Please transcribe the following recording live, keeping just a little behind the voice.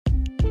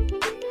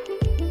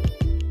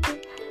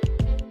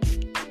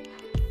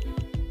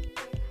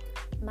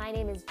My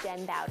name is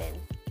Jen Bowden,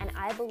 and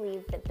I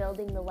believe that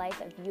building the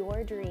life of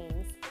your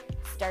dreams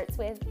starts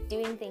with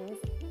doing things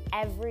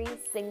every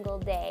single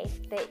day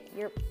that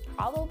you're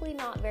probably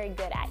not very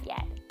good at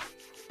yet.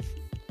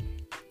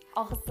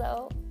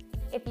 Also,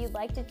 if you'd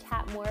like to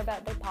chat more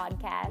about the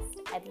podcast,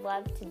 I'd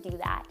love to do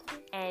that.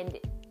 And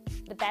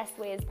the best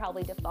way is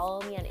probably to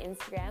follow me on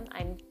Instagram.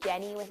 I'm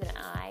Jenny with an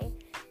I,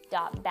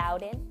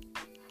 .Bowden.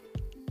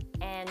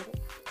 And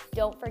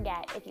don't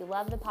forget, if you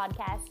love the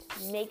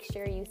podcast, make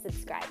sure you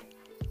subscribe.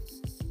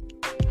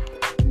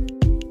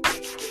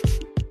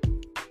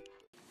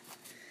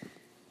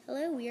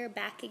 Hello, we are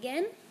back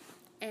again,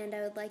 and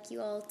I would like you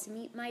all to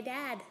meet my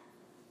dad.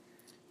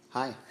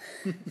 Hi.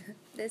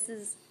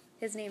 His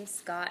name's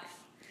Scott.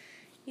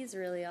 He's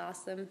really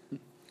awesome.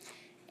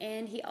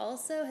 And he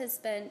also has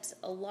spent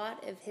a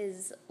lot of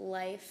his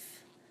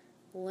life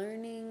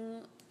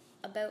learning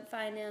about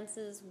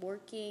finances,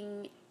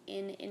 working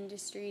in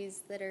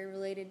industries that are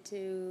related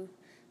to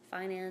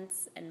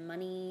finance and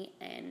money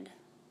and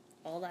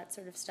all that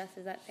sort of stuff.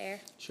 Is that fair?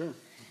 Sure.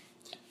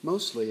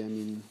 Mostly,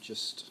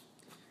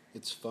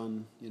 it's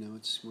fun.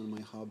 It's one of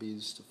my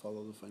hobbies to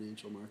follow the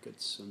financial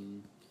markets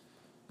and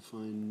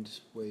find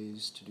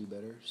ways to do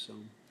better. So,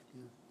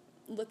 yeah.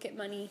 Look at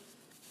money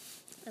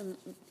and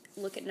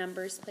look at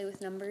numbers, play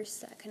with numbers,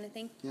 that kind of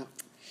thing. Yeah.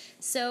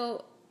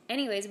 So,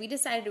 anyways, we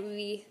decided it would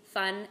be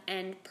fun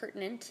and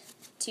pertinent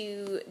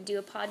to do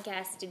a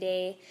podcast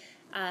today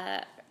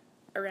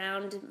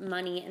around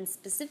money and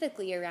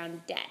specifically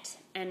around debt.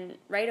 And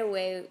right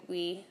away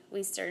we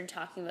started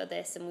talking about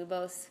this, and we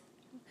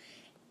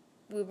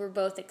were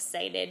both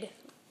excited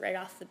right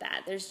off the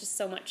bat. There's just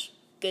so much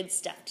good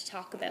stuff to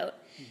talk about.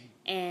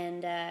 Mm-hmm.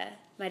 And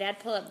my dad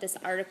pulled up this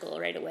article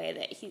right away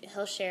that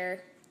he'll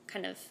share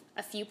kind of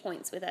a few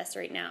points with us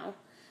right now.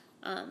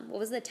 What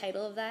was the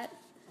title of that?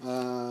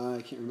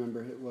 I can't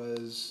remember. I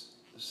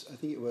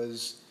think it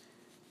was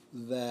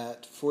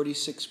that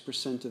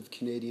 46% of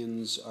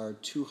Canadians are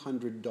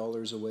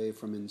 $200 away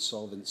from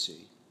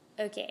insolvency.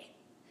 Okay.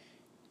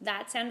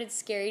 That sounded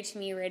scary to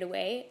me right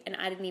away, and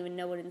I didn't even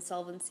know what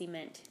insolvency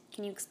meant.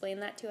 Can you explain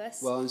that to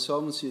us? Well,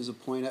 insolvency is a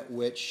point at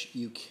which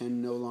you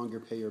can no longer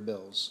pay your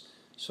bills.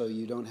 So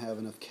you don't have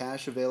enough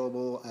cash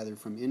available, either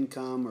from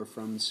income or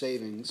from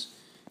savings,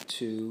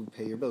 to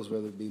pay your bills,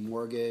 whether it be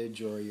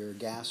mortgage or your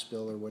gas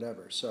bill or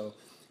whatever. So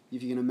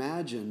if you can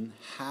imagine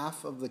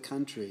half of the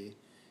country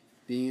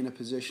being in a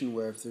position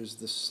where if there's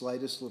the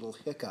slightest little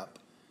hiccup,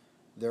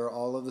 they're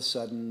all of a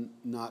sudden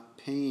not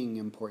paying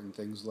important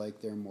things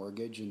like their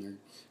mortgage and their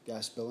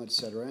gas bill,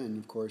 etc. And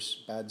of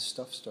course, bad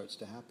stuff starts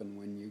to happen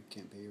when you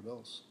can't pay your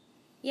bills.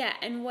 Yeah,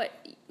 and what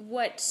do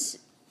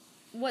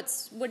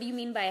you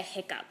mean by a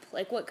hiccup?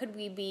 Like, what could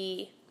we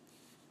be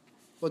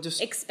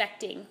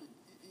expecting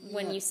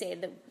when you say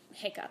the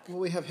hiccup? Well,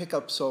 we have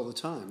hiccups all the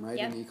time, right,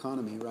 Yep. in the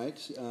economy,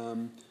 right?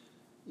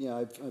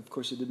 Of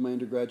course, I did my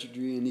undergraduate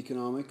degree in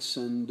economics,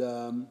 and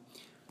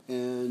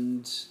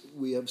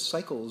we have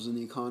cycles in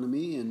the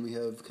economy, and we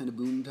have kind of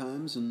boom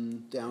times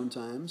and down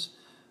times.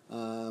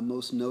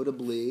 Most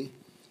notably,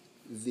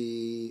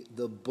 the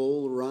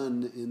bull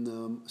run in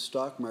the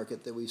stock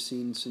market that we've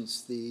seen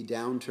since the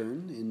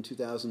downturn in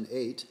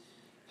 2008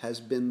 has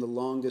been the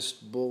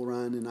longest bull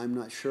run, and I'm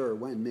not sure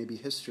when, maybe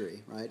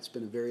history, right? It's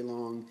been a very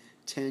long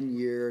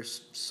 10-year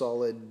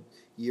solid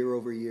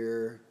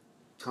year-over-year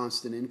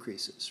constant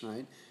increases,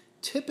 right?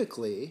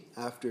 Typically,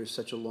 after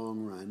such a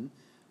long run,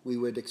 we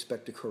would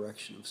expect a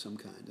correction of some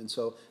kind. And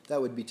so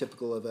that would be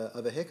typical of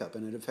a hiccup,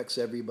 and it affects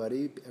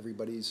everybody.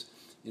 Everybody's,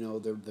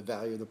 the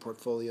value of the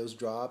portfolios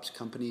drops.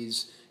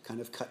 Companies kind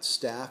of cut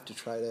staff to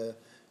try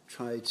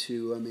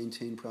to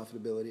maintain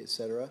profitability,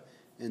 etc.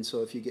 And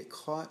so if you get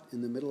caught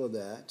in the middle of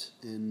that,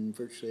 and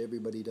virtually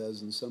everybody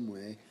does in some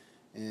way,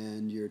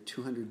 and you're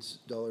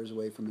 $200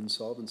 away from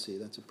insolvency,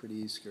 that's a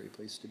pretty scary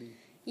place to be.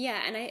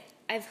 Yeah, and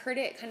I've heard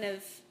it kind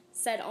of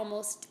said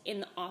almost in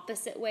the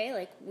opposite way.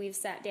 Like, we've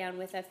sat down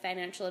with a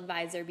financial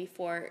advisor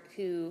before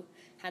who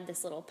had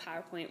this little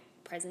PowerPoint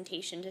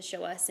presentation to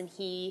show us, and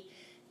he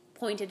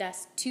pointed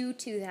us to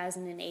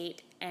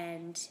 2008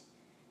 and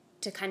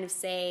to kind of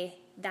say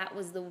that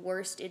was the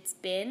worst it's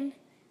been,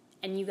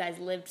 and you guys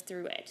lived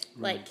through it.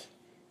 Right. Like,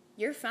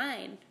 you're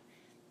fine.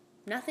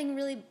 Nothing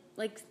really,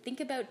 think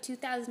about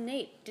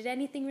 2008. Did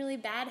anything really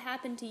bad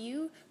happen to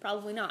you?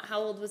 Probably not. How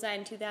old was I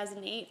in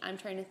 2008? I'm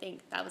trying to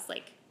think. That was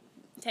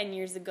 10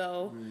 years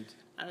ago. Right.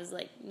 I was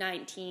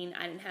 19.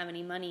 I didn't have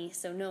any money,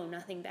 so no,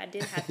 nothing bad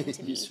did happen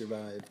to me. You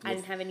survived. I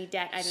didn't have any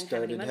debt. I didn't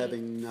have any money. Started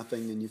having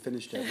nothing, and you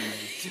finished having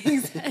nothing.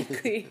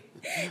 Exactly.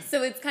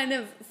 So it's kind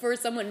of, for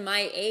someone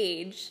my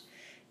age,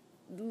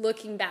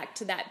 looking back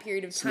to that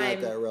period of time,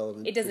 it's not that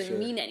relevant. It doesn't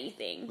mean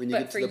anything. When you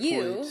get to the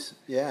point,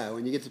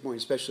 when you get to the point,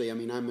 especially,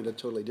 I'm at a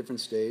totally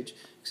different stage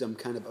because I'm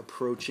kind of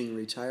approaching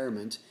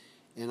retirement,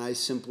 and I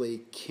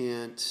simply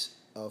can't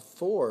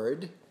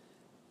afford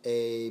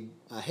a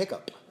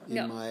hiccup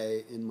in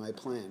my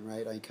plan,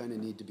 right? I kind of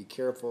need to be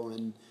careful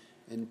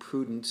and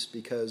prudent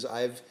because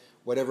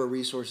whatever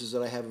resources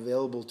that I have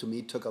available to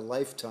me took a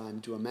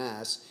lifetime to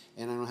amass,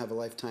 and I don't have a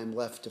lifetime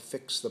left to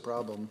fix the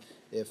problem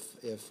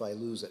if I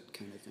lose it,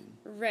 kind of thing.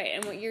 Right,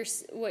 and what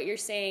you're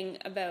saying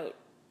about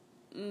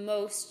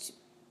most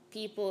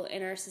people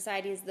in our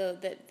society is though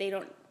that they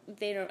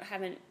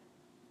haven't,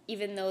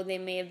 even though they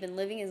may have been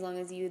living as long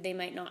as you, they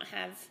might not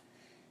have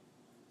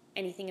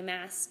anything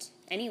amassed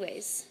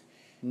anyways.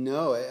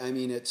 No, I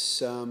mean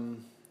it's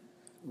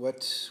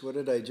what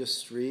did I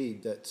just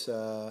read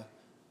that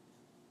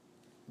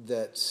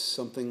that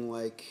something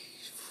like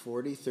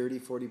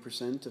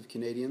 40% of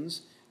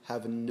Canadians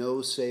have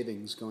no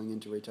savings going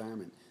into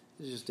retirement.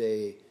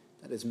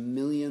 That is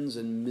millions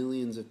and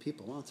millions of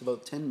people. Well, it's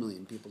about 10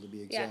 million people to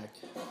be exact.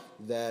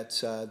 Yeah.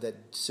 That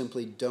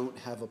simply don't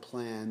have a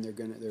plan.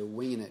 They're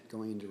winging it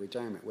going into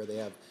retirement, where they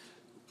have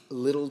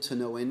little to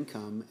no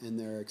income and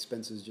their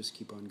expenses just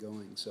keep on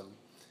going. So,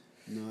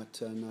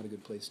 not a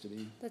good place to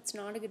be. That's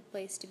not a good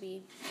place to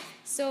be.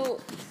 So,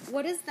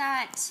 what is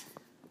that?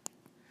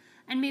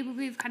 And maybe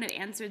we've kind of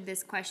answered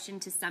this question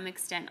to some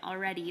extent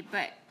already,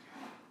 but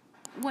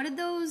what are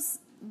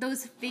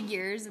those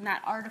figures in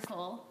that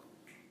article?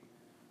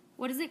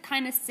 What does it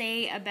kind of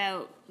say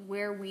about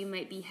where we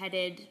might be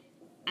headed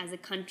as a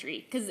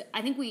country? Because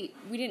I think we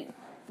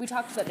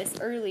talked about this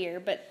earlier,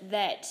 but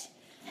that.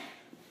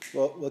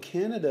 Well,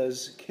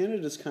 Canada's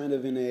kind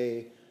of in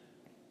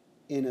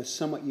a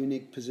somewhat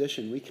unique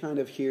position. We kind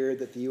of hear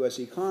that the U.S.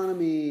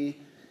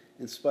 economy,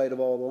 in spite of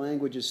all the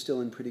language, is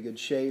still in pretty good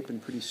shape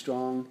and pretty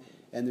strong,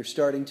 and they're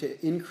starting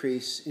to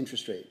increase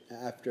interest rate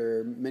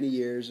after many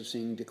years of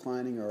seeing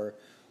declining or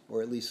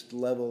at least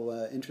level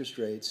interest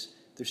rates.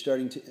 They're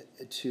starting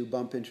to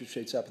bump interest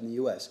rates up in the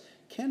U.S.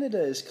 Canada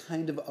is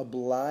kind of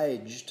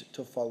obliged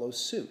to follow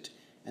suit,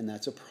 and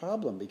that's a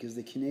problem because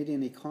the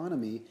Canadian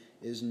economy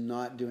is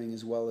not doing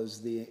as well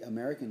as the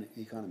American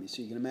economy.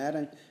 So you can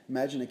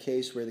imagine a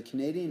case where the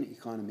Canadian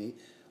economy,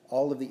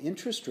 all of the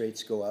interest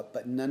rates go up,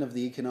 but none of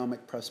the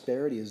economic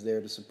prosperity is there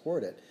to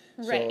support it.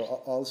 Right.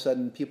 So all of a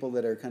sudden, people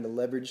that are kind of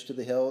leveraged to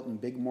the hilt and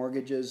big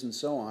mortgages and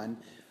so on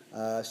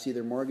see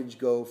their mortgage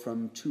go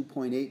from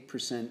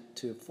 2.8%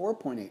 to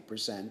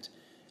 4.8%.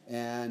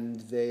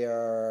 And they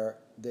are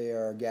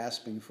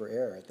gasping for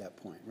air at that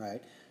point,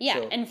 right? Yeah,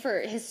 so, and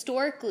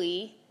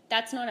historically,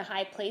 that's not a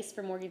high place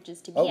for mortgages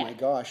to be at. Oh my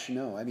gosh,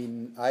 no. I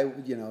mean,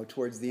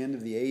 towards the end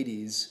of the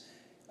 80s,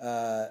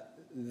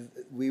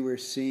 we were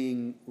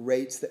seeing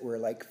rates that were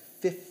like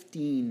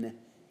 15,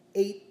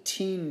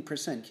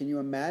 18%. Can you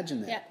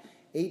imagine that? Yeah.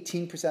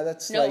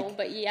 18%,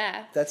 but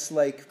yeah. That's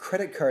like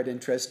credit card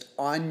interest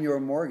on your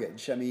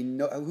mortgage. I mean,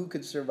 who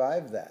could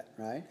survive that,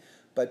 right?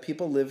 But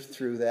people lived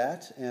through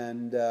that,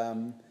 and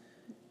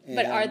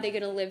but are they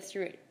going to live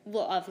through it?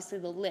 Well, obviously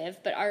they'll live,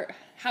 but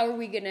how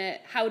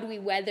do we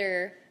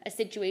weather a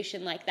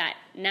situation like that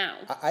now?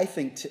 I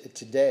think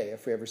today,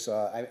 if we ever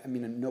saw, I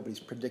mean, nobody's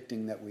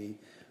predicting that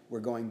we're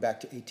going back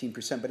to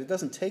 18%, but it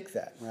doesn't take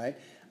that, right?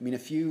 I mean,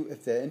 if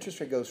the interest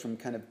rate goes from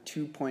kind of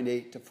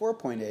 2.8 to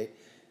 4.8,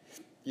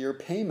 your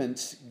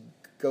payment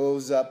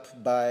goes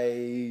up by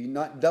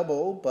not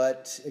double,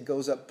 but it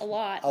goes up a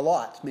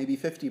lot, maybe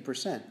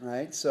 50%,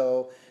 right?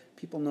 So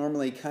people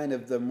normally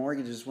the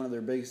mortgage is one of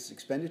their biggest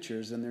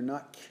expenditures, and they're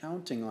not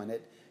counting on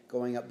it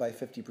going up by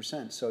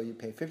 50%. So you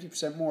pay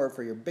 50% more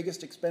for your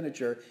biggest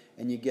expenditure,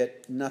 and you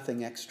get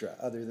nothing extra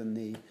other than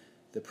the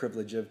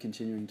privilege of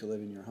continuing to live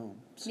in your home.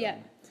 So, yeah.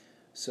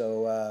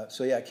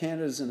 So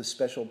Canada's in a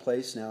special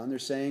place now, and they're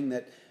saying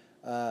that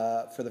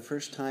for the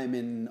first time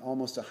in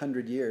almost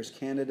 100 years,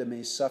 Canada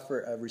may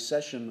suffer a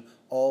recession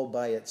all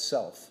by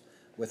itself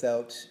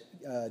without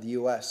the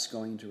U.S.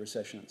 going into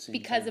recession at the same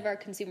time. Because of our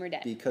consumer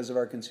debt. Because of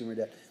our consumer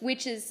debt.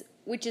 Which is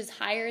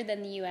higher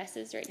than the U.S.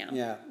 is right now.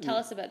 Yeah. Tell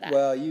us about that.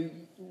 Well,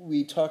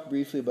 we talked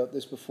briefly about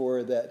this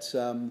before,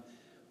 that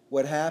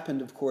what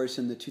happened, of course,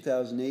 in the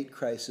 2008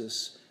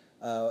 crisis,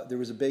 there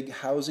was a big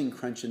housing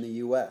crunch in the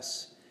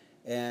U.S.,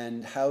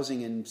 and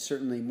housing, and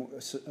certainly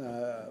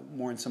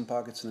more in some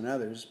pockets than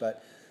others,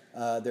 but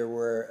there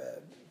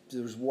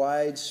was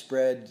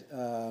widespread,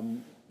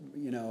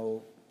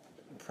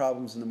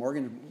 problems in the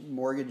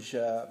mortgage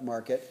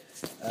market.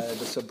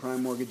 The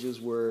subprime mortgages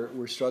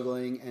were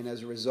struggling, and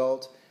as a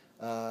result,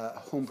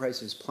 home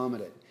prices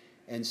plummeted.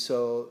 And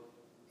so,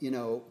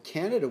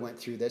 Canada went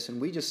through this,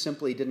 and we just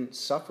simply didn't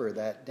suffer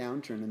that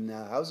downturn in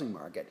the housing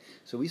market.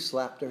 So we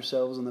slapped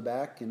ourselves on the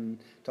back and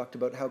talked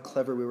about how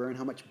clever we were and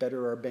how much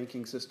better our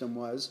banking system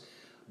was.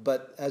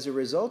 But as a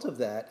result of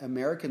that,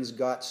 Americans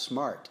got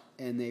smart,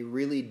 and they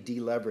really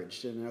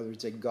deleveraged. In other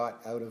words, they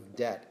got out of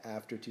debt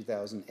after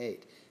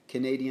 2008.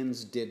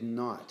 Canadians did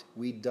not.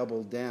 We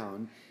doubled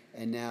down,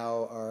 and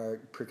now our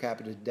per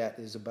capita debt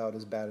is about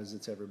as bad as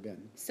it's ever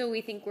been. So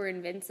we think we're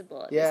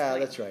invincible at this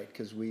point. That's right,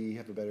 because we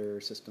have a better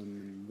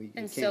system.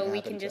 And so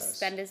we can just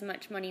spend as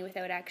much money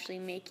without actually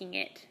making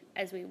it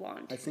as we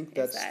want. I think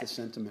that's the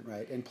sentiment,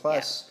 right? And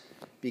plus,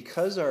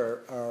 because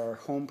our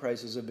home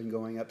prices have been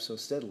going up so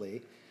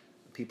steadily,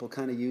 people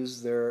kind of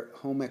use their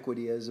home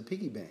equity as a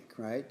piggy bank,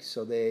 right?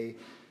 So they,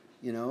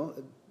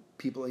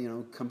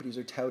 people, companies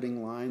are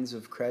touting lines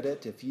of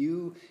credit. If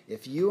you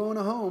own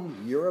a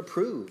home, you're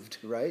approved,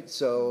 right?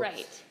 So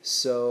Right.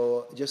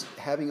 So just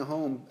having a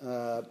home,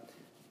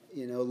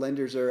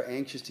 lenders are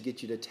anxious to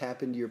get you to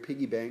tap into your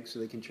piggy bank so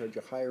they can charge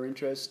a higher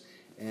interest,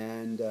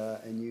 and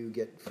you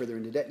get further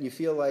into debt, and you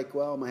feel like,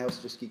 well, my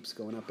house just keeps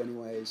going up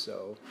anyway,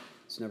 so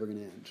it's never going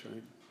to end,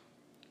 right?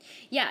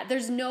 Yeah,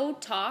 there's no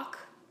talk,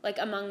 like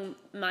among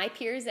my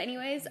peers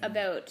anyways,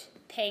 about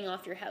paying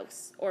off your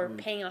house or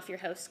paying off your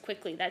house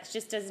quickly. That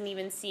just doesn't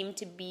even seem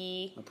to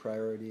be A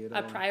priority at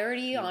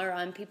all. or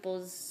on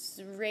people's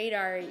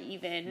radar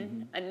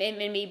even. And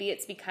maybe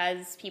it's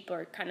because people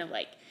are kind of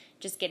like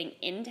just getting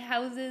into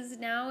houses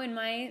now in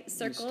my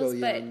circles, still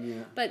young, yeah.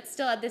 but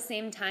still at the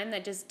same time,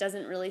 that just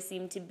doesn't really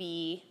seem to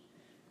be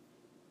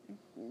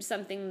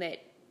something that,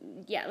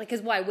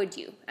 because why would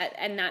you?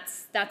 And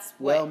that's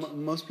Well, what.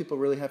 most people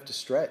really have to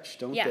stretch,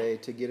 don't Yeah. they,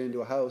 to get into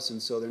a house, and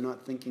so they're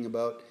not thinking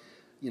about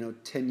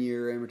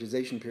 10-year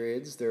amortization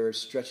periods. They're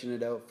stretching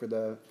it out to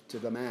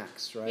the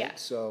max, right? Yeah.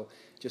 So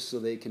just so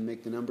they can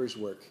make the numbers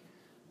work.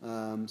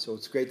 So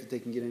it's great that they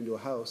can get into a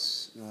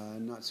house.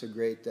 Not so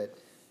great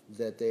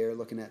that they are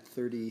looking at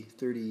 30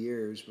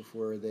 years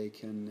before they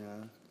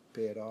can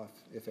pay it off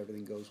if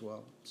everything goes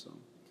well. So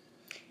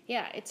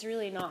Yeah, it's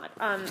really not.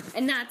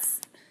 And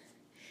that's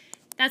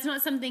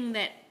not something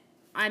that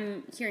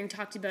I'm hearing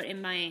talked about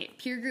in my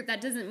peer group.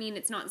 That doesn't mean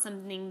it's not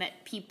something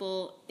that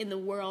people in the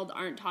world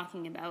aren't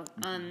talking about.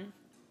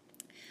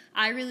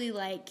 I really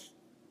like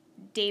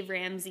Dave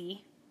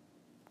Ramsey,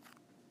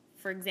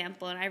 for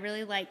example, and I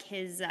really like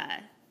his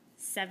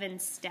 7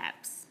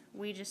 steps.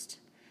 We just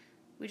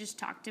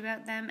talked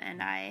about them,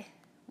 and I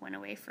went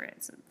away for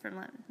it. So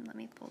let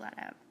me pull that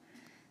out.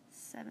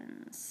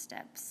 7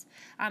 steps.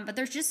 But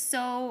they're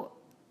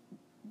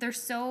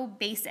so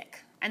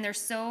basic, and they're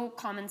so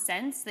common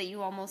sense that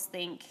you almost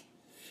think.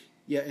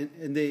 yeah,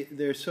 and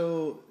they're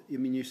so. I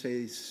mean, you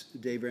say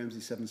Dave Ramsey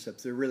 7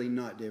 steps. They're really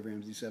not Dave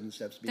Ramsey 7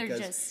 steps,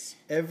 because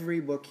every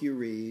book you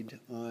read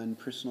on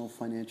personal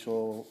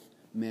financial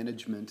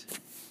management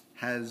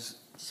has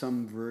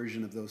some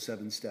version of those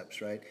 7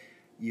 steps, right?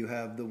 You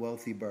have The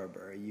Wealthy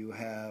Barber, you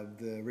have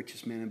The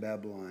Richest Man in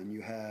Babylon,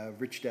 you have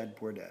Rich Dad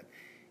Poor Dad.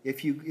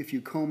 If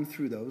you comb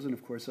through those, and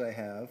of course I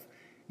have,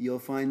 you'll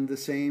find the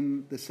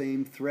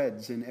same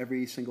threads in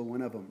every single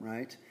one of them,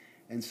 right?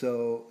 And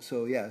so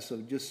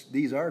just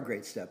these are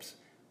great steps,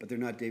 but they're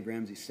not Dave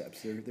Ramsey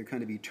steps. They're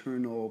kind of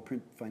eternal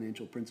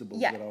financial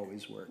principles that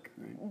always work,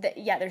 right?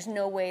 There's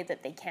no way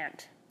that they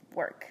can't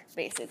work,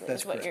 basically.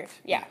 That's is what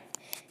correct.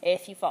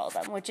 If you follow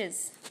them, which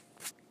is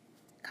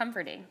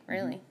comforting,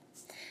 really.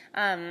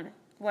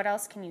 What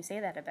else can you say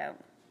that about?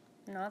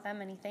 Not that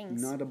many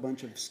things. Not a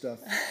bunch of stuff.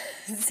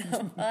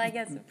 I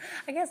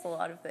guess a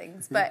lot of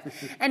things. But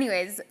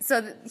anyways,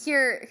 so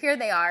here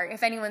they are.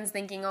 If anyone's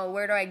thinking, oh,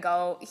 where do I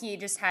go? He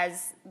just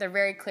has, they're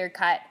very clear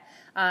cut.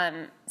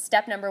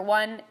 Step number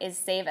 1 is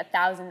save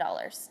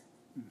 $1,000.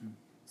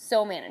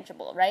 So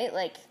manageable, right?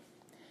 Like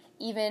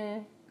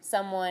even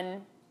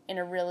someone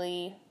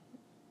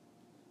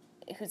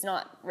who's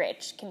not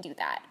rich can do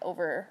that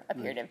over a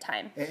period of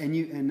time.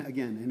 And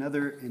again,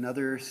 in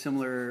other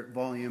similar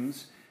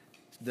volumes,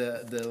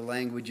 the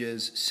language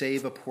is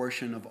save a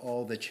portion of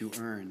all that you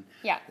earn.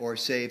 Yeah. Or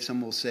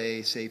some will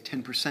say save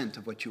 10%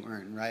 of what you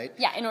earn, right?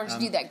 Yeah, in order to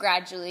do that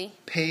gradually.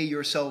 Pay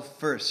yourself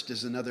first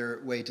is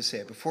another way to say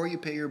it. Before you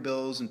pay your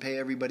bills and pay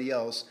everybody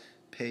else,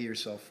 pay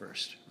yourself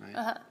first,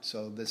 right?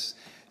 So this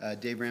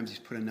Dave Ramsey's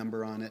put a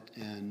number on it,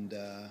 and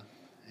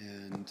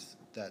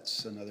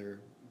that's another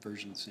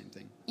version of the same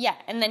thing. Yeah,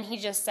 and then he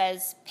just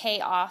says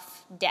pay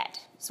off debt.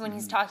 So when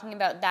he's talking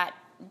about that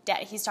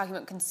debt, he's talking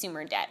about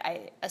consumer debt,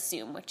 I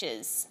assume, which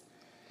is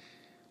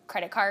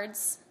credit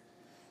cards,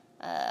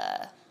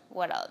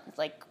 what else?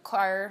 Like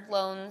car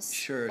loans.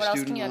 Sure, what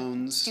student else can you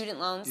loans. Student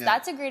loans. Yeah.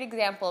 That's a great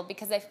example,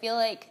 because I feel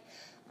like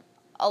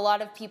a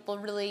lot of people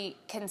really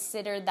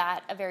consider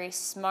that a very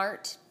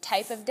smart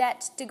type of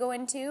debt to go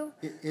into.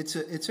 It's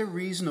a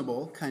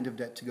reasonable kind of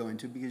debt to go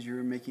into, because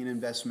you're making an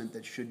investment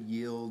that should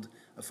yield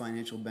a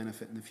financial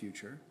benefit in the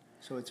future.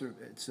 So it's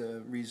a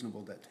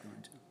reasonable debt to go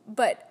into.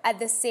 But at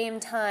the same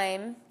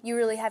time, you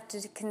really have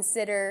to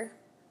consider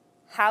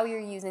how you're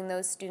using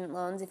those student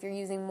loans. If you're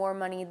using more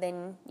money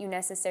than you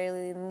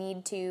necessarily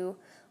need to,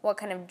 what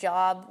kind of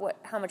job,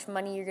 how much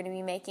money you're going to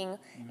be making.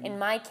 In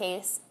my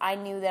case, I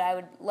knew that I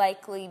would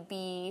likely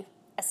be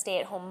a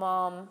stay-at-home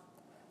mom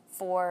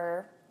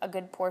for a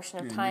good portion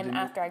of time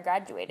after I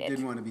graduated.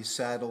 Didn't want to be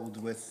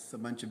saddled with a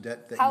bunch of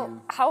debt that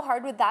How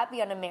hard would that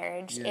be on a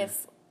marriage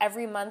if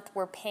every month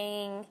we're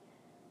paying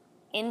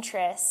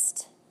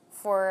interest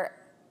for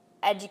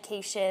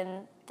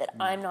education that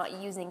I'm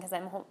not using because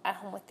I'm at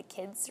home with the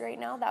kids right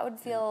now? That would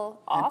feel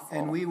awful.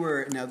 And we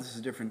were, now this is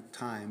a different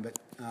time, but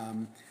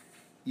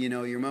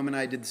your mom and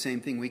I did the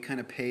same thing. We kind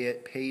of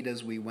paid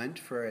as we went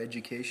for our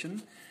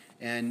education.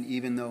 And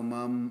even though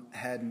Mom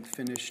hadn't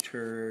finished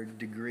her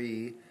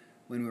degree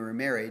when we were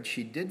married,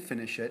 she did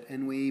finish it,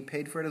 and we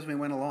paid for it as we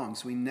went along.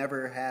 So we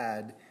never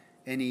had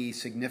any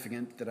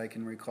significant, that I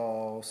can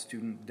recall,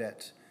 student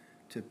debt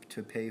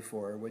to pay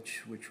for,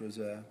 which was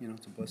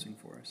it's a blessing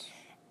for us.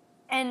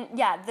 And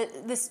yeah,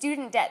 the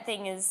student debt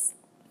thing is,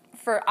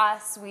 for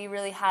us, we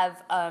really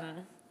have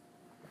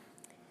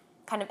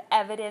kind of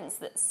evidence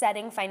that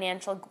setting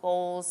financial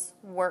goals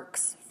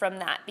works from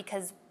that,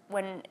 because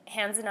when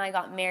Hans and I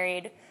got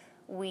married,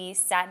 we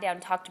sat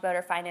down, talked about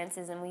our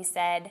finances, and we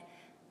said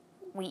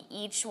we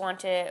each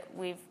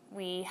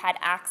we had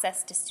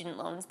access to student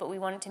loans, but we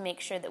wanted to make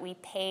sure that we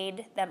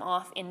paid them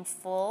off in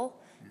full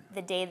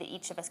the day that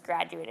each of us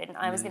graduated. And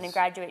I was going to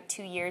graduate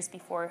 2 years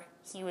before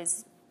he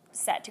was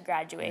set to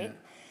graduate.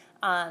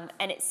 Yeah.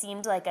 And it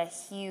seemed like a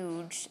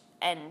huge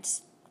and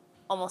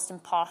almost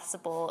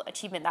impossible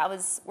achievement.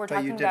 We're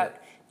talking about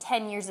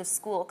 10 years of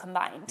school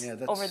combined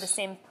over the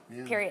same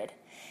period,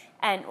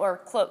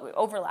 or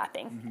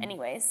overlapping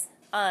anyways.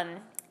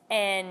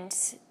 And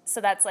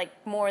so that's like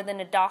more than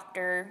a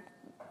doctor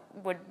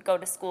would go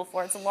to school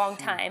for. It's a long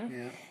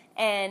time.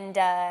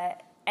 Yeah.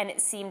 And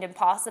it seemed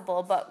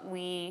impossible, but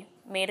we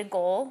made a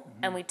goal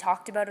and we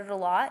talked about it a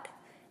lot.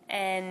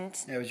 And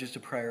it was just a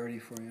priority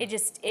for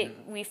you.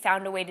 We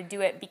found a way to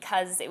do it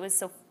because it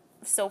was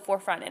so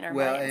forefront in our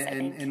minds.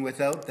 And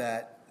without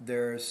that,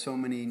 there are so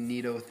many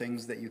neato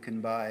things that you can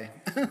buy.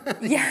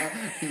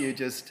 You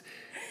just,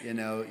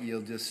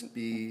 you'll just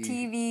be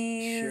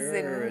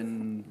TVs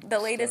and the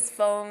latest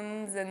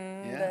phones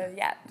and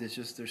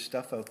there's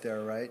stuff out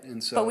there, right?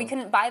 And so, but we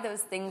couldn't buy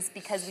those things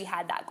because we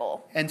had that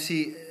goal. And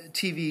see,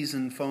 TVs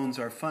and phones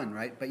are fun,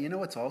 right? But you know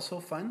what's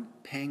also fun?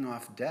 Paying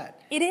off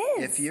debt. It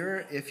is.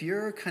 If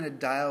you're kind of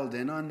dialed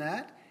in on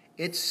that,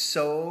 it's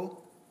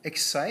so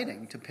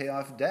exciting to pay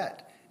off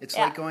debt. It's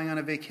like going on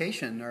a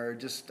vacation or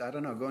just, I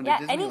don't know, going to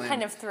Disneyland. Any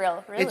kind of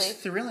thrill, really. It's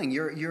thrilling.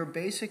 You're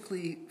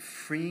basically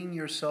freeing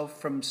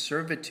yourself from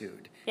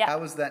servitude. Yeah.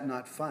 How is that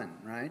not fun,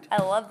 right?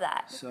 I love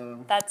that.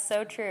 So that's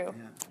so true.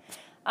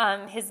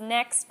 Yeah. His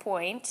next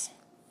point,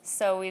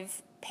 so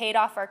we've paid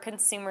off our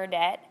consumer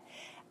debt.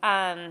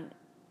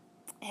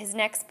 His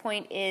next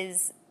point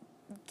is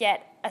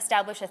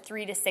establish a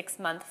 3 to 6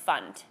 month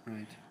fund.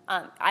 Right.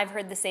 I've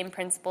heard the same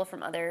principle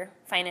from other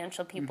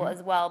financial people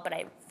as well, but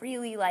I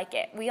really like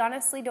it. We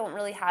honestly don't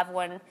really have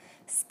one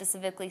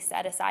specifically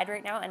set aside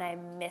right now, and I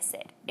miss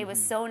it. It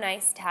was so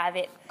nice to have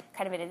it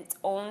kind of in its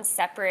own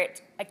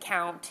separate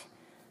account,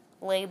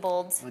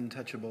 labeled.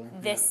 Untouchable.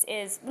 This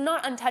is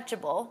not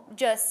untouchable,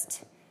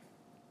 just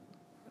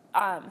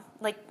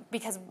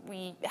because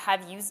we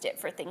have used it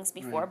for things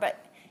before,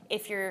 but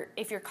if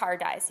your car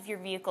dies, if your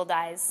vehicle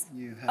dies,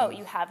 you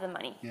have the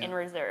money in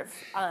reserve.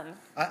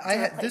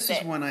 This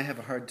is one I have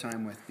a hard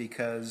time with,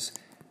 because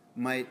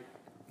my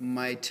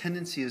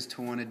tendency is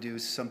to want to do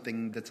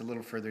something that's a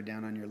little further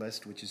down on your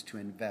list, which is to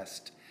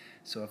invest.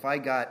 So if I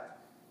got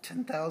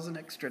 $10,000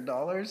 extra,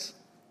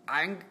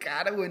 I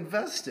gotta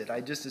invest it.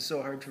 It's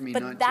so hard for me not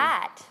to. But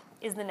that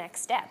is the next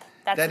step.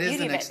 That's the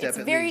beauty of it. It's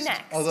very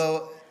next.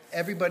 Although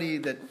everybody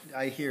that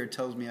I hear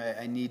tells me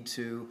I need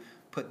to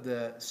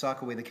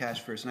sock away the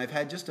cash first. And I've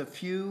had just a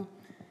few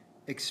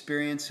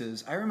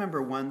experiences. I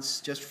remember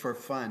once, just for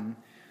fun,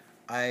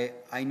 I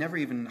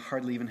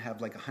hardly even have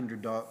like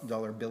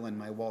 $100 bill in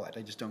my wallet.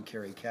 I just don't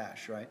carry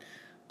cash, right?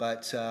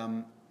 But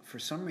for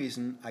some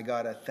reason, I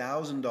got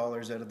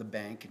 $1,000 out of the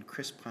bank in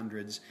crisp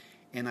hundreds,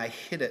 and I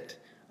hid it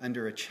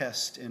under a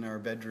chest in our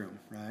bedroom,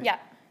 right? Yeah.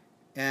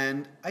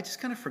 And I just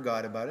kind of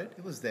forgot about it.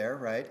 It was there,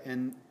 right?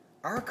 And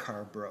our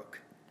car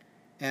broke.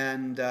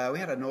 And we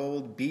had an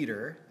old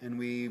beater, and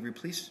we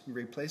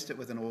replaced it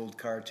with an old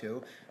car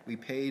too. We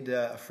paid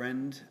a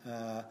friend,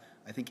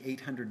 I think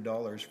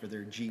 $800 for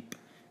their Jeep,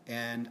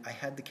 and I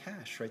had the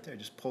cash right there. I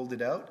just pulled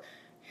it out,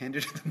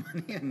 handed her the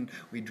money, and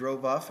we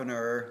drove off in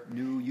our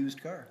new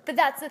used car. But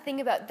that's the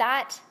thing about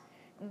that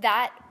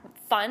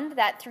fund,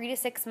 that 3 to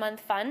 6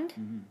 month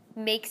fund,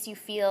 makes you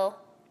feel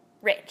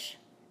rich.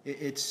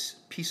 It's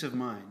peace of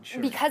mind,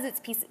 sure. Because it's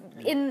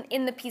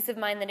in the peace of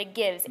mind that it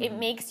gives, it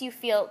makes you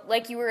feel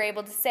like you were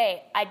able to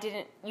say,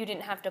 you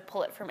didn't have to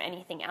pull it from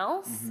anything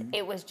else.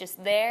 It was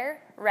just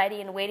there,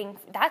 ready and waiting.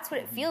 That's what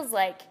it feels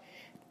like.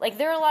 Like,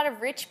 there are a lot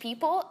of rich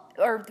people,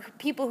 or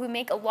people who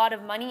make a lot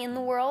of money in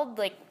the world,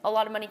 like a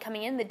lot of money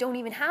coming in, that don't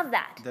even have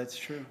that. That's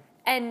true.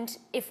 And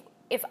if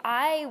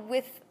I,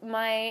 with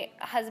my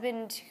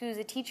husband who's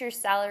a teacher's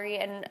salary,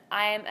 and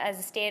I am as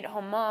a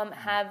stay-at-home mom,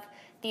 have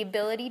the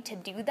ability to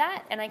do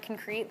that, and I can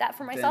create that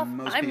for myself, then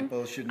most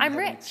people shouldn't I'm have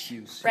rich, an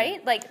excuse, right?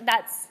 Yeah. Like,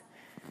 that's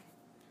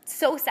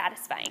so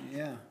satisfying.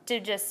 Yeah.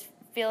 To just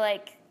feel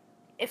like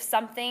if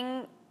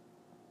something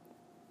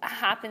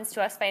happens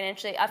to us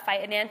financially, a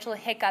financial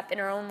hiccup in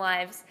our own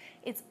lives,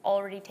 it's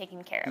already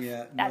taken care of.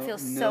 Yeah. That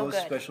feels so good.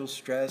 No special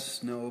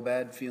stress, no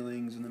bad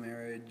feelings in the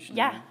marriage.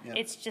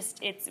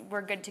 It's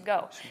we're good to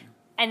go. Sure.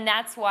 And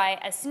that's why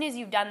as soon as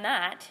you've done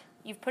that,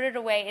 you've put it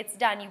away, it's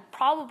done. You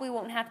probably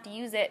won't have to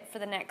use it for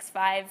the next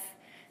 5,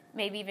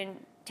 maybe even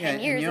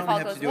 10 years if all goes well.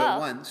 You only have to do it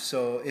once.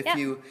 So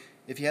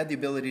if you had the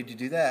ability to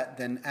do that,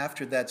 then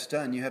after that's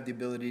done, you have the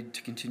ability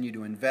to continue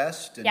to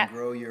invest and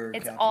grow your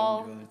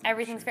capital.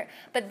 Everything's fair.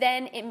 But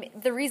then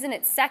the reason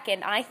it's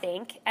second, I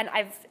think, and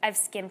I've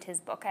skimmed his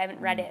book, I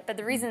haven't read it, but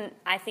the reason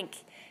I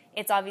think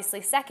it's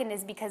obviously second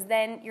is because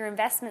then your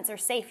investments are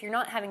safe. You're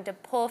not having to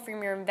pull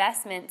from your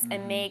investments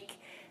and make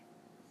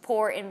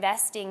poor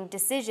investing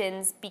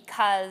decisions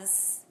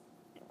because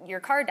your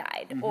car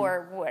died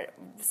or what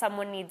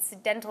someone needs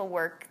dental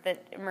work,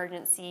 that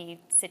emergency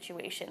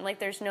situation. Like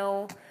there's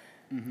no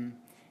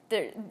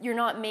you're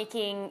not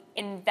making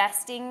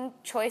investing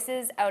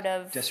choices out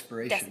of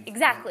desperation.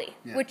 Exactly.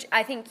 Yeah. Which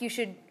I think you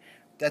should.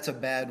 That's a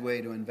bad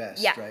way to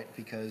invest, right?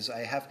 Because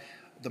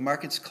the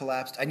market's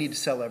collapsed. I need to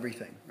sell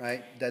everything,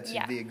 right? That's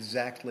the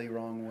exactly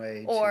wrong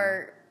way.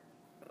 Or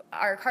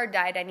our car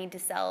died. I need to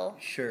sell.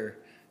 Sure.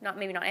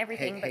 Maybe not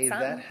everything, but some.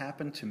 That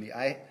happened to me.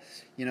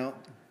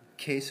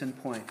 Case in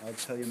point, I'll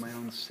tell you my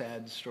own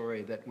sad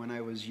story that when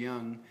I was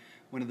young,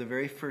 one of the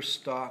very first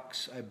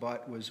stocks I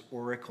bought was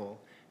Oracle.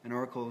 And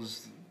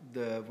Oracle's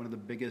one of the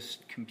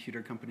biggest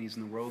computer companies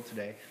in the world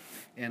today.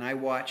 And I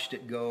watched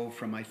it go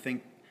from, I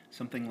think,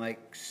 something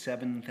like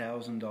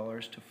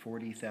 $7,000 to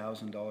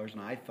 $40,000,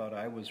 and I thought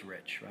I was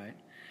rich, right?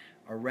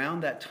 Around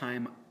that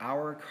time,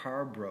 our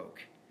car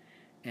broke,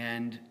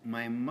 and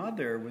my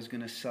mother was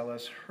going to sell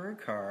us her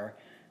car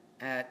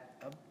at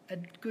a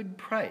good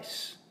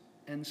price.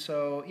 And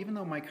so even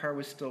though my car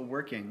was still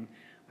working,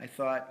 I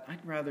thought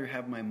I'd rather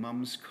have my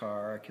mom's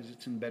car because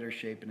it's in better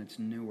shape and it's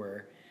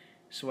newer.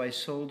 So I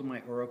sold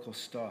my Oracle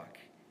stock.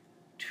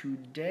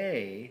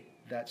 Today,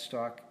 that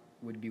stock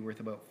would be worth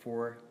about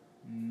 $4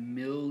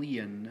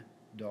 million.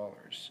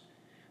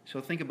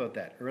 So think about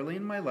that. Early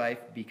in my life,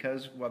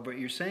 because what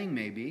you're saying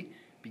maybe,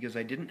 because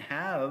I didn't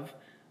have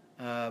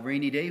a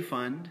rainy day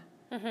fund,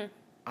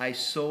 I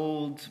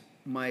sold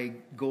my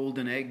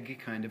golden egg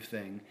kind of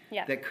thing.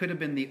 Yeah. That could have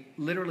been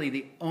literally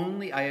the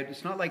only.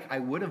 It's not like I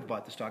would have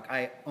bought the stock.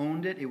 I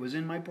owned it. It was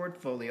in my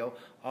portfolio.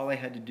 All I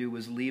had to do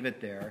was leave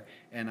it there,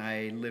 and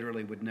I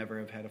literally would never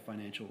have had a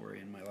financial worry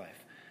in my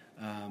life.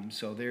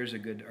 So there's a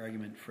good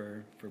argument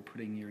for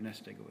putting your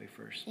nest egg away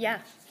first. Yeah.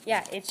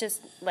 It's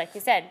just like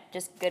you said,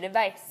 just good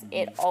advice.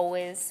 It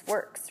always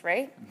works,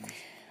 right?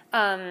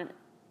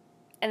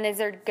 And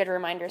these are good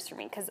reminders for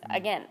me because,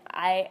 again,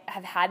 I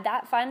have had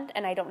that fund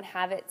and I don't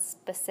have it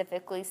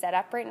specifically set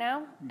up right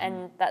now.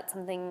 And that's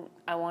something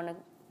I want to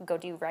go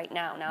do right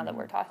now that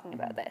we're talking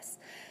about this.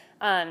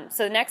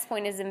 So the next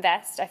point is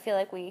invest. I feel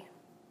like we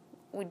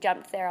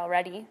jumped there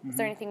already. Is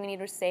there anything we need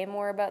to say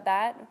more about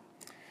that?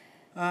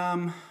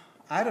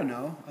 I don't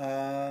know.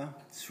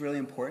 It's really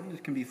important.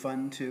 It can be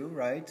fun too,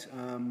 right?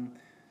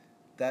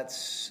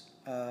 That's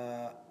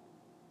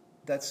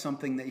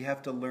something that you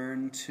have to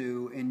learn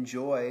to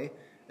enjoy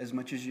as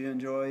much as you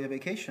enjoy a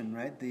vacation,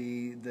 right?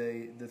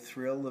 The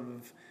thrill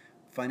of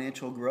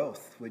financial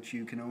growth, which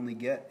you can only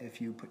get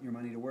if you put your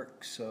money to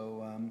work.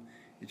 So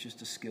it's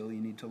just a skill you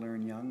need to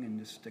learn young and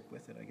just stick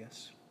with it, I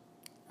guess.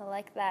 I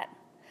like that.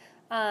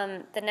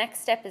 The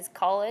next step is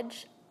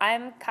college.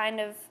 I'm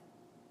kind of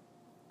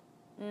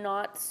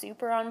not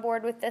super on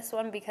board with this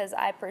one because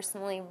I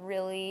personally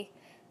really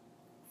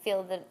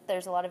feel that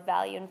there's a lot of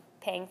value in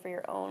paying for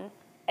your own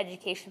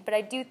education, but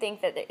I do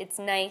think that it's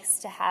nice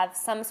to have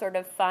some sort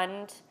of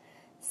fund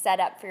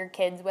set up for your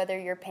kids, whether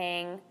you're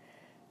paying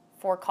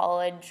for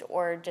college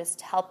or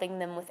just helping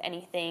them with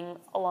anything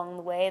along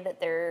the way. That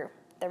there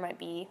might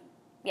be,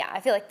 I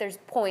feel like there's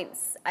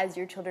points as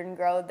your children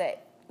grow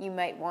that you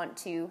might want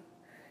to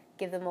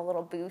give them a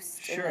little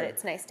boost. Sure. And that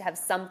it's nice to have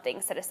something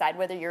set aside,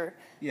 whether you're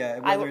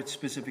whether it's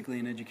specifically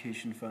an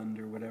education fund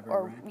or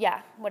whatever,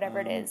 right? Whatever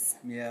it is.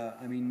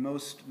 I mean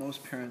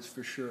most parents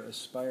for sure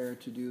aspire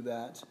to do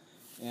that.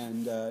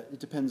 And it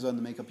depends on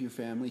the makeup of your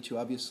family, too.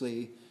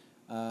 Obviously,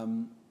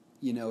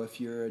 if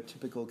you're a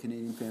typical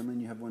Canadian family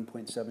and you have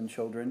 1.7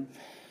 children,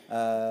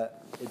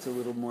 it's a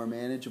little more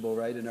manageable,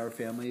 right? In our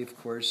family, of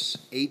course,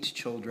 8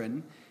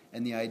 children,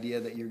 and the idea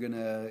that you're going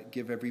to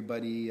give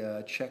everybody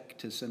a check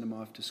to send them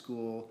off to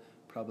school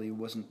probably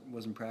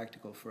wasn't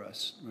practical for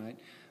us, right?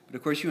 But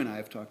of course, you and I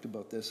have talked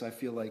about this. I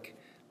feel like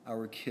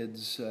our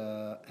kids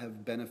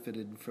have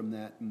benefited from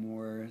that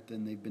more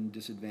than they've been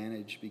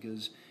disadvantaged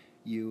because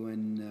you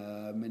and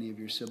many of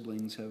your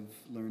siblings have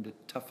learned to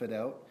tough it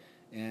out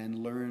and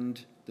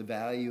learned the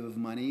value of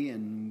money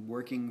and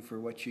working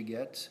for what you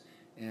get.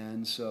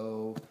 And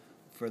so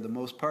for the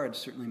most part,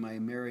 certainly my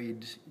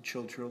married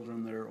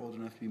children that are old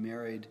enough to be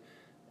married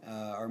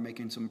are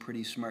making some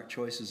pretty smart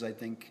choices, I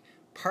think,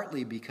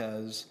 partly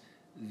because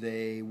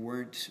they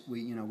weren't,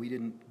 we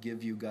didn't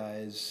give you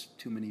guys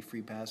too many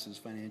free passes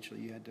financially.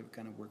 You had to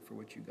kind of work for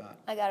what you got.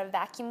 I got a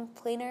vacuum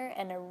cleaner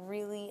and a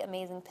really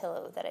amazing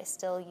pillow that I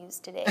still use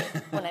today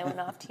when I went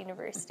off to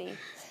university.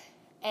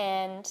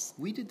 And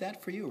we did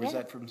that for you, or was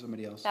that from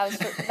somebody else?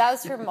 That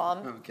was for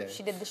Mom. Okay.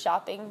 She did the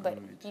shopping, but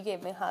you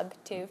gave me a hug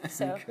too.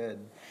 So good.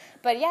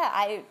 But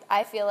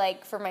I feel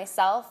like for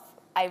myself,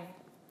 I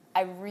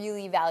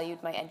really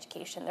valued my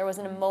education. There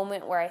wasn't a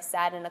moment where I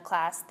sat in a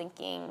class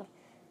thinking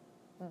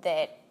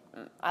that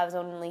I was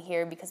only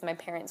here because my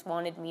parents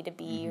wanted me to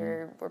be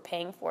or were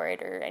paying for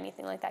it or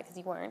anything like that, because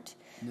you weren't.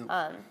 Nope.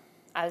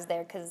 I was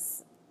there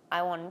because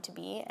I wanted to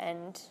be,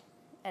 and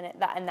and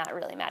that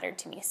really mattered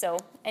to me. So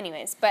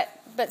anyways, but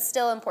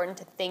still important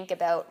to think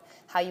about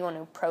how you want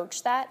to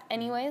approach that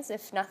anyways,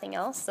 if nothing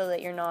else, so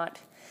that you're not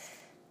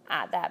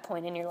at that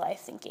point in your life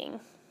thinking,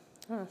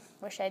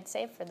 wish I'd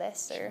saved for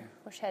this, or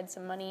wish I had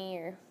some money,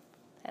 or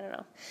I don't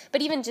know.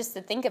 But even just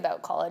to think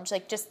about college,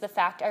 like just the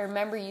fact, I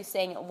remember you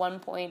saying at one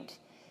point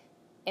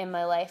in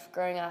my life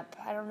growing up,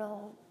 I don't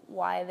know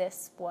why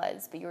this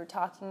was, but you were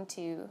talking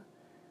to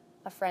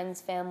a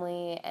friend's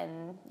family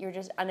and you're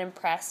just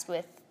unimpressed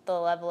with the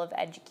level of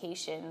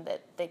education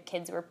that the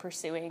kids were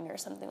pursuing or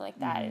something like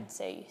that. Mm-hmm. And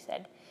so you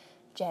said,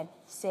 Jen,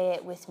 say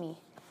it with me.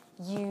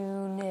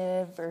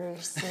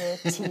 University.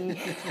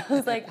 I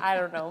was like, I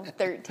don't know,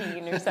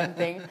 13 or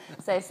something.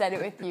 So I said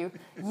it with you.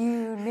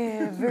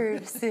 University.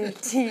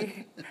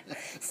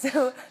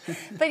 So,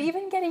 but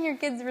even getting your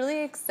kids really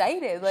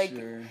excited, like,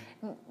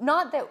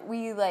 not that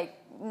we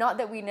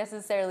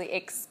necessarily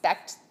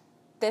expect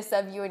this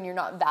of you and you're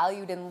not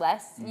valued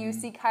unless you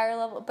seek higher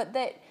level, but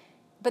that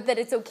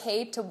it's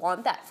okay to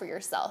want that for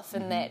yourself.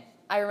 And that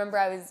I remember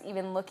I was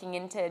even looking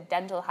into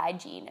dental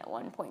hygiene at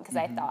one point because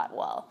I thought,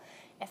 well,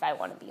 if I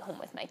want to be home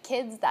with my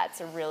kids, I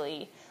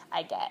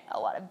get a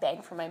lot of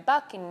bang for my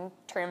buck in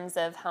terms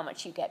of how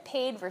much you get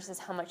paid versus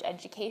how much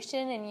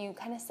education. And you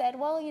kind of said,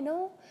 well,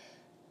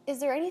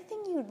 is there anything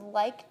you'd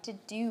like to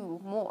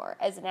do more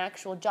as an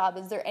actual job?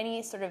 Is there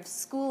any sort of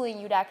schooling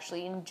you'd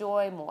actually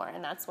enjoy more?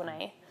 And that's when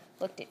I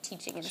looked at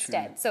teaching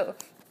instead. So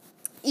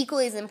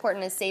equally as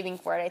important as saving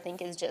for it, I think,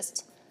 is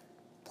just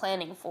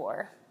planning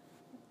for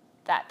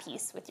that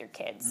piece with your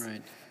kids.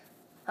 Right.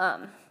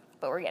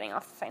 But we're getting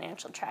off the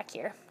financial track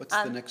here. What's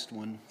the next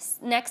one?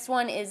 Next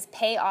one is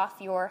pay off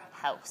your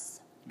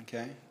house.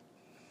 Okay.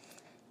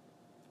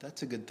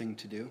 That's a good thing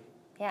to do.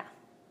 Yeah.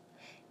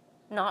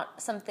 Not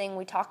something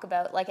we talk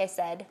about, like I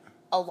said,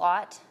 a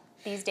lot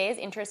these days.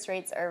 Interest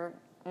rates are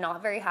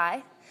not very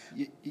high.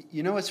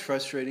 You know what's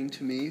frustrating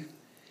to me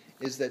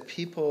is that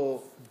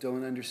people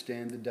don't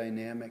understand the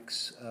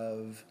dynamics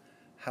of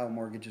how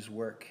mortgages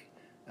work.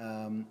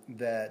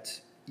 That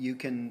you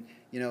can,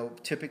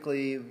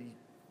 typically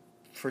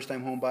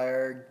first-time home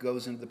buyer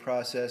goes into the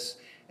process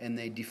and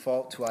they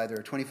default to either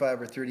a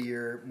 25 or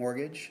 30-year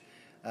mortgage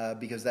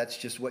because that's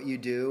just what you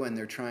do, and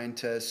they're trying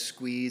to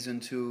squeeze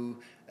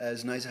into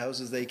as nice a house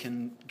as they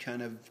can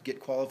kind of get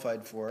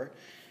qualified for.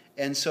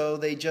 And so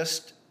they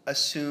just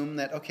assume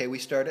that, okay, we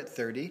start at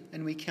 30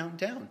 and we count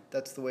down.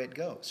 That's the way it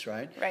goes,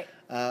 right? Right.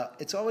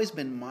 It's always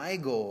been my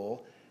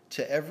goal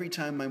to, every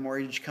time my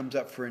mortgage comes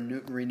up for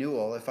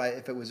renewal, if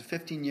it was a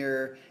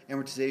 15-year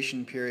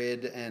amortization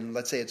period and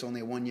let's say it's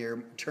only a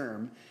 1-year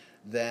term,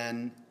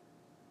 then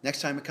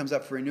next time it comes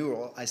up for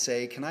renewal, I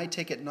say, can I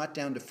take it not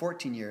down to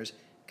 14 years?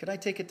 Could I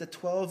take it to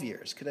 12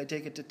 years? Could I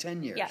take it to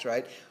 10 years,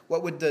 right?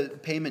 What would the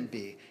payment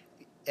be?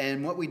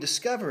 And what we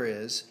discover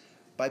is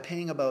by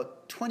paying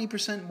about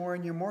 20% more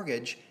in your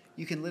mortgage,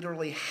 you can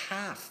literally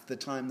half the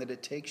time that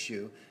it takes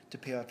you to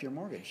pay off your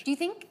mortgage. Do you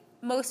think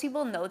most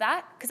people know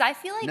that? Because I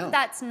feel like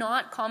that's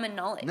not common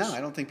knowledge. No,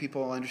 I don't think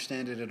people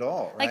understand it at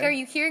all, right? Like, are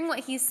you hearing what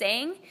he's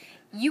saying?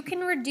 You can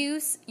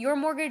reduce your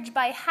mortgage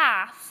by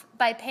half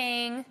by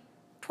paying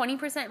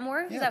 20%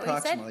 more? Is that what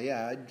you said? Approximately,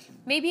 yeah.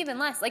 Maybe even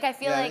less. Like, I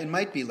feel like... it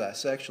might be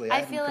less, actually. I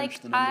haven't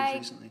crunched the numbers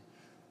recently.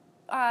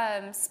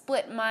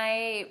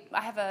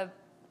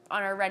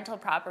 On our rental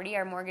property,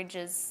 our mortgage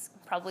is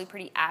probably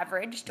pretty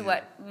average to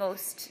what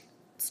most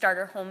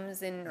starter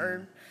homes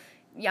or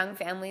young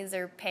families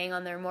are paying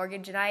on their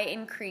mortgage, and I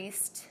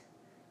decreased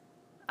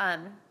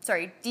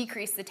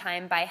the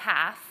time by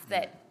half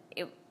the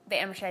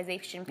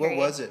amortization period. What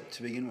was it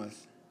to begin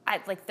with?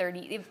 At like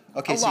 30,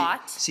 okay,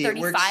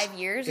 35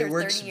 years or 30 years. It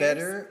works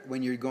better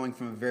when you're going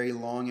from a very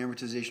long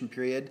amortization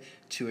period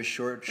to a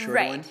short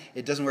one.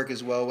 It doesn't work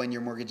as well when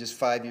your mortgage is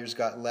 5 years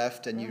got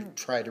left and you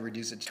try to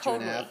reduce it to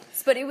 2.5.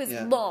 But it was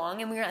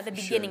long, and we were at the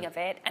beginning of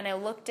it, and I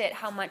looked at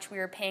how much we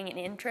were paying in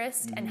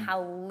interest and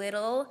how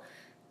little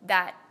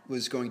that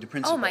was going to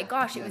principal. Oh my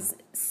gosh, it was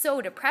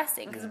so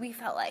depressing because we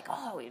felt like,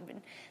 we've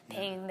been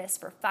paying this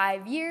for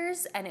 5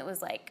 years, and it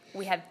was like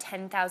we have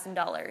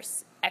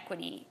 $10,000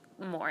 equity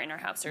more in our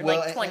house, or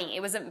 20.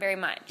 It wasn't very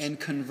much. And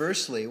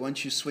conversely,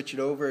 once you switch it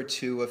over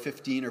to a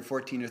 15 or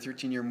 14 or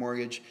 13-year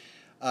mortgage,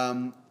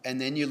 and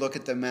then you look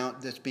at the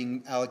amount that's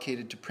being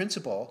allocated to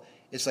principal,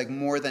 it's like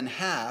more than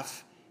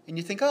half, and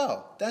you think,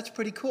 that's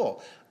pretty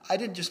cool. I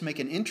didn't just make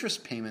an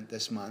interest payment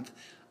this month.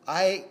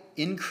 I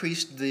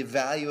increased the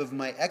value of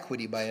my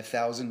equity by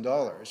 $1,000,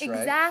 right?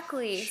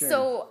 Exactly. Sure.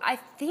 So I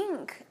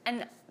think,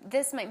 and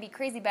this might be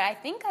crazy, but I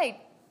think I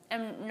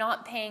am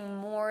not paying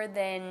more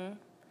than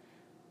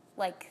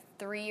like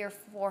 $300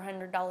 or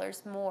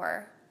 $400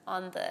 more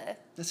on the...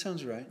 That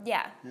sounds right.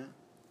 Yeah.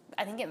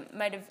 I think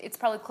it's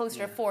probably closer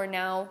to 4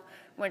 now.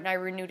 When I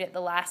renewed it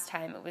the last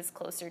time, it was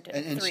closer to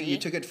 3. And so you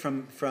took it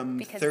from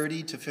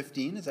 30 to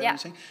 15, is that what you're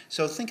saying?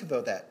 So think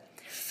about that.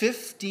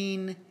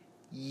 15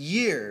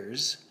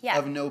 years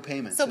of no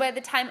payments. So by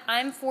the time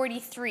I'm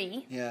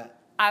 43,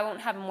 I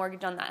won't have a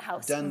mortgage on that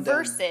house.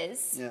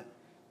 Versus,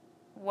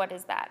 what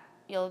is that?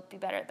 You'll be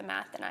better at the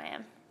math than I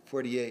am.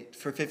 48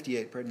 for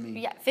 58. Pardon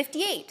me. Yeah,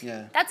 58.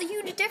 Yeah. That's a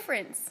huge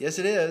difference. Yes,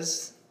 it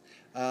is.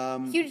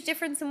 Huge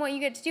difference in what you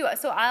get to do.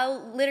 So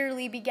I'll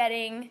literally be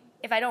getting,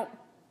 if I don't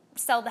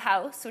sell the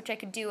house, which I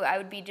could do, I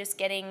would be just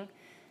getting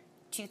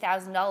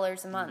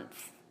 $2,000 a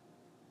month.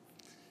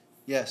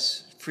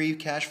 Yes, free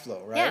cash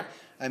flow, right? Yeah.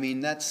 I mean,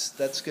 that's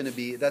going to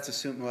be, that's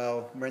assuming,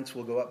 well, rents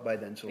will go up by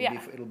then, so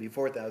it'll be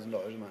 $4,000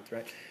 a month,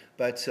 right?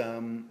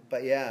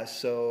 But yeah,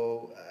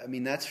 so I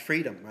mean, that's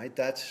freedom, right?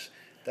 That's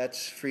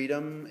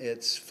freedom.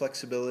 It's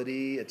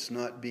flexibility. It's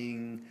not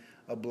being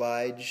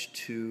obliged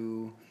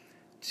to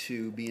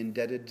be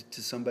indebted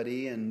to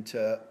somebody, and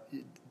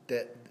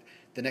that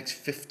the next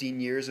 15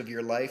 years of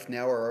your life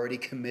now are already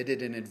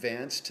committed in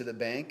advance to the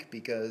bank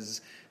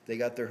because they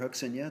got their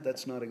hooks in you.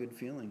 That's not a good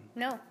feeling.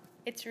 No,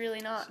 it's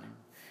really not.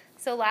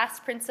 So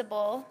last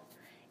principle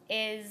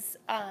is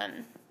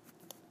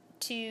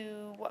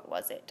to, what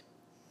was it?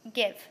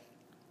 Give.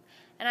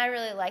 And I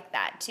really like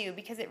that too,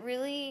 because it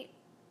really,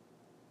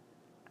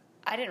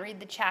 I didn't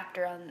read the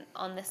chapter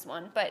on this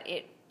one, but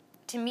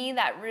to me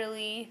that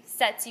really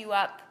sets you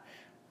up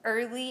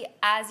early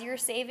as you're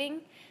saving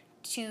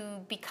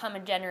to become a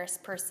generous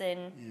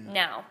person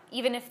now,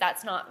 even if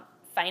that's not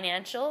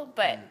financial,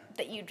 but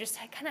that you just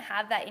kind of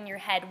have that in your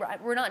head.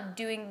 We're not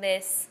doing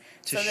this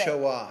to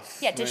show off.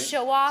 Yeah, to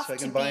show off. So I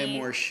can buy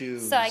more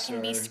shoes. So I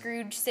can be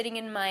Scrooge sitting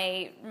in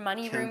my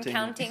money room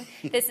counting.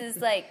 This is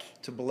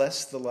like to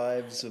bless the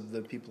lives of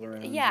the people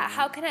around. Yeah,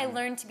 how can I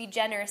learn to be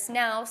generous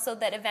now so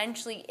that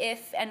eventually,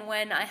 if and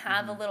when I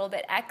have a little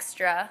bit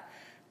extra,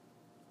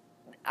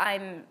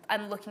 I'm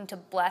looking to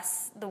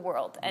bless the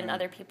world and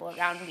other people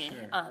around me,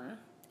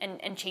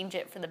 and change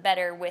it for the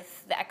better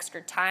with the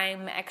extra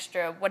time,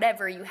 extra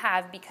whatever you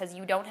have, because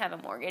you don't have a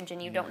mortgage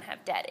and you don't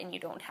have debt and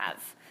you don't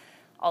have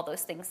all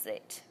those things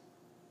that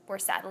were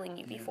saddling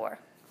you before.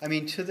 I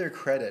mean, to their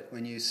credit,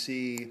 when you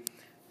see,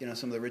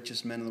 some of the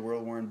richest men in the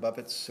world, Warren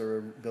Buffett's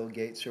or Bill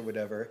Gates or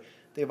whatever,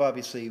 they've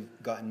obviously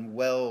gotten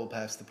well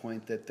past the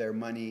point that their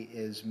money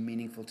is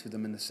meaningful to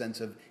them in the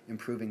sense of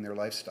improving their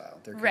lifestyle.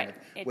 They're kind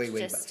of way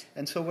back.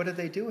 And so what do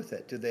they do with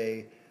it? Do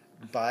they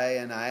buy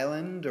an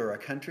island or a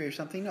country or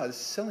something? No, this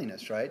is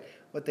silliness, right?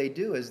 What they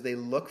do is they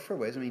look for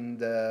ways. I mean,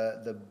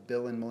 the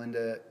Bill and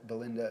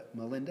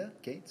Melinda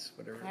Gates,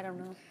 whatever. I don't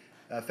know.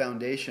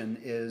 Foundation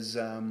is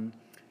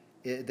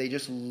they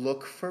just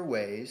look for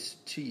ways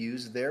to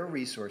use their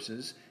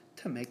resources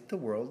to make the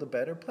world a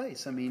better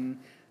place. I mean,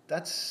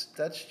 that's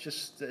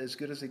just as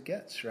good as it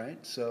gets,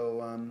 right?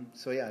 So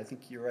yeah, I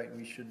think you're right.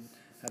 We should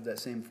have that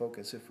same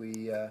focus. If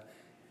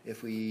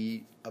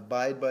we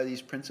abide by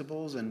these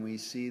principles and we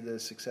see the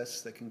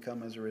success that can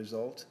come as a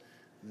result,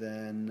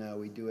 then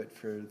we do it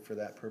for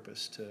that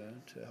purpose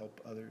to help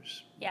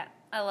others. Yeah,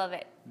 I love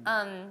it.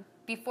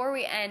 Before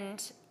we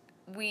end,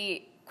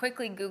 we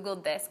quickly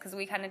Googled this because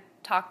we kind of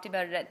talked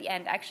about it at the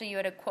end. Actually, you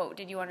had a quote.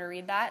 Did you want to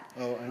read that?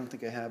 Oh, I don't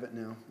think I have it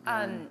now.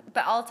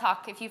 But I'll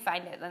talk. If you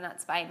find it, then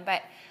that's fine.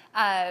 But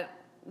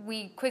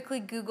we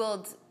quickly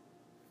Googled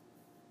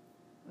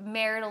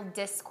marital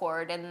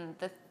discord and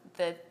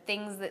the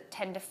things that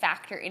tend to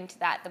factor into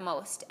that the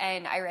most.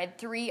 And I read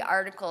 3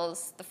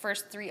 articles, the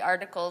first 3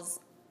 articles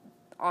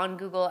on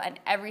Google,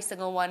 and every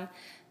single one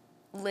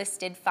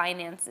listed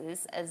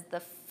finances as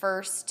the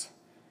first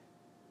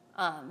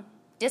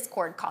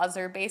discord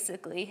causer,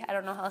 basically. I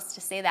don't know how else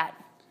to say that.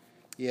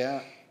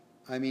 Yeah.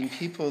 I mean,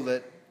 people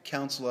that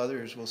counsel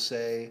others will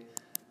say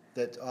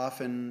that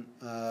often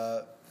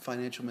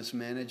financial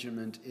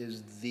mismanagement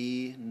is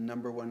the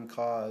number one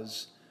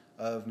cause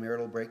of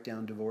marital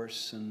breakdown,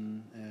 divorce,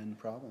 and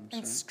problems.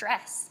 And right?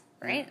 Stress,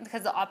 right? Yeah.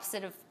 Because the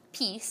opposite of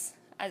peace,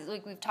 as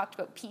we've talked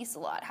about peace a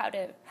lot, how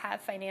to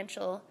have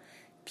financial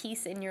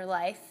peace in your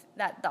life,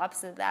 that the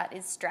opposite of that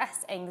is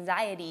stress,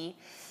 anxiety,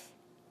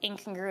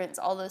 incongruence,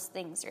 all those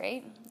things,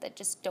 right? That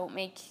just don't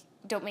make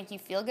you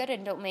feel good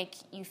and don't make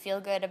you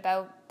feel good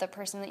about the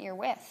person that you're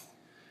with,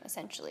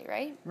 essentially,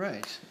 right?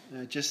 Right.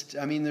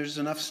 There's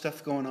enough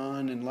stuff going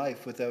on in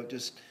life without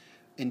just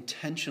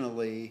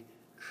intentionally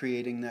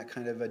creating that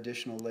kind of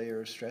additional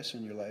layer of stress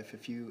in your life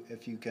if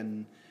you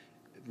can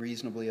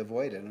reasonably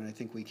avoid it, and I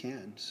think we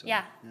can. So,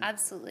 yeah,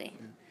 absolutely.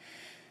 Yeah.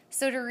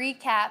 So to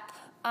recap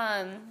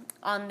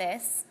on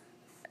this,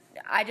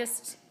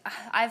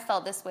 I've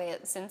felt this way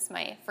since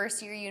my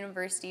first year of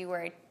university,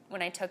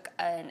 when I took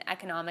an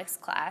economics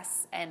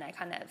class and I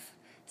kind of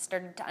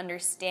started to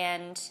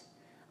understand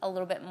a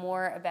little bit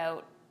more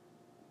about,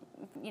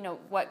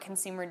 what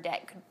consumer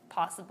debt could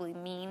possibly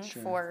mean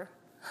for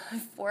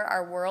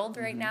our world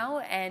right now,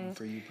 and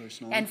for you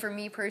personally, and for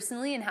me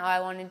personally, and how I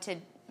wanted to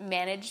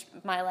manage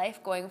my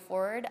life going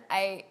forward.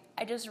 I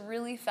just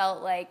really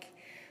felt like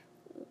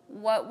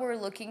what we're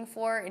looking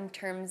for in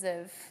terms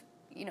of,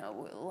 a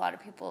lot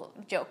of people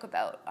joke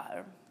about,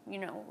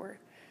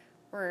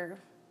 we're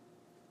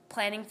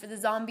planning for the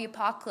zombie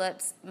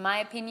apocalypse. My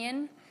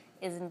opinion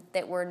is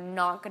that we're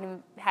not going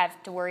to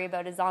have to worry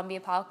about a zombie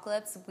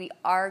apocalypse. We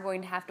are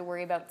going to have to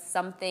worry about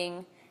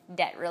something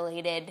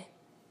debt-related,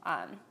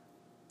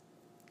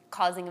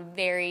 causing a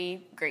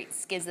very great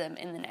schism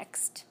in the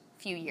next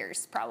few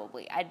years,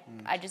 probably.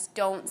 I just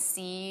don't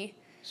see.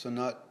 So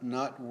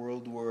not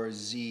World War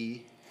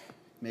Z,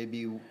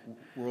 maybe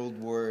World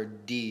War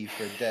D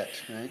for debt,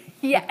 right?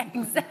 Yeah,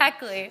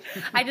 exactly.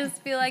 I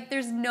just feel like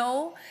there's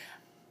no,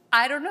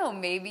 I don't know,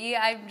 maybe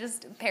I'm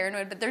just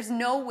paranoid, but there's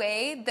no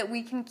way that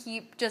we can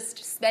keep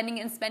just spending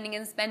and spending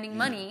and spending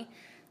money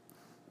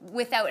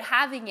without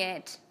having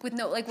it, with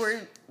no, like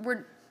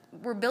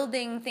we're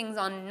building things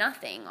on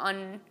nothing,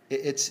 on...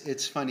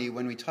 It's funny,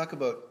 when we talk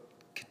about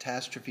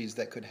catastrophes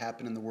that could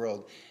happen in the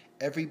world,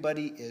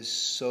 everybody is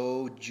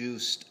so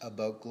juiced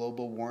about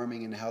global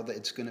warming and how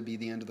it's going to be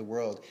the end of the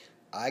world.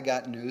 I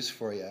got news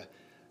for you.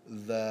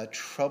 The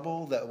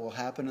trouble that will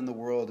happen in the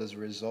world as a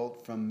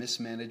result from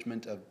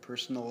mismanagement of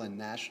personal and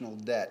national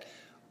debt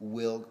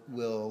will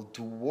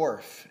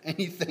dwarf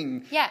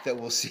anything that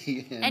we'll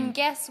see. And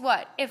guess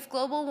what? If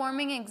global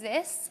warming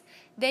exists,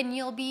 then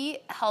you'll be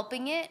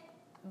helping it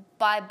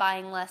by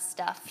buying less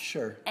stuff.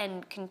 Sure.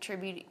 And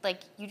contributing.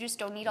 Like, you just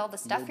don't need all the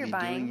stuff you're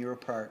buying. Doing your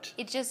part.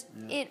 It just,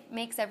 it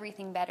makes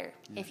everything better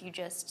if you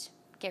just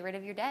get rid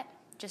of your debt.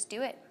 Just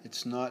do it.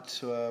 It's not,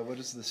 what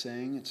is the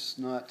saying? It's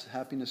not,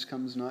 happiness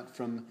comes not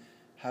from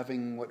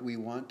having what we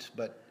want,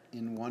 but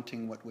in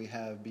wanting what we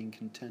have, being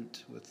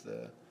content with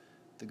the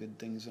good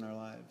things in our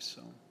lives.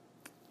 So.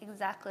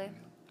 Exactly.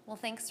 Well,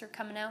 thanks for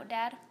coming out,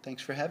 Dad.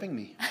 Thanks for having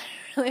me. I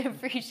really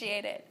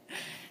appreciate it.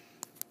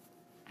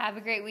 Have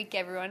a great week,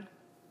 everyone.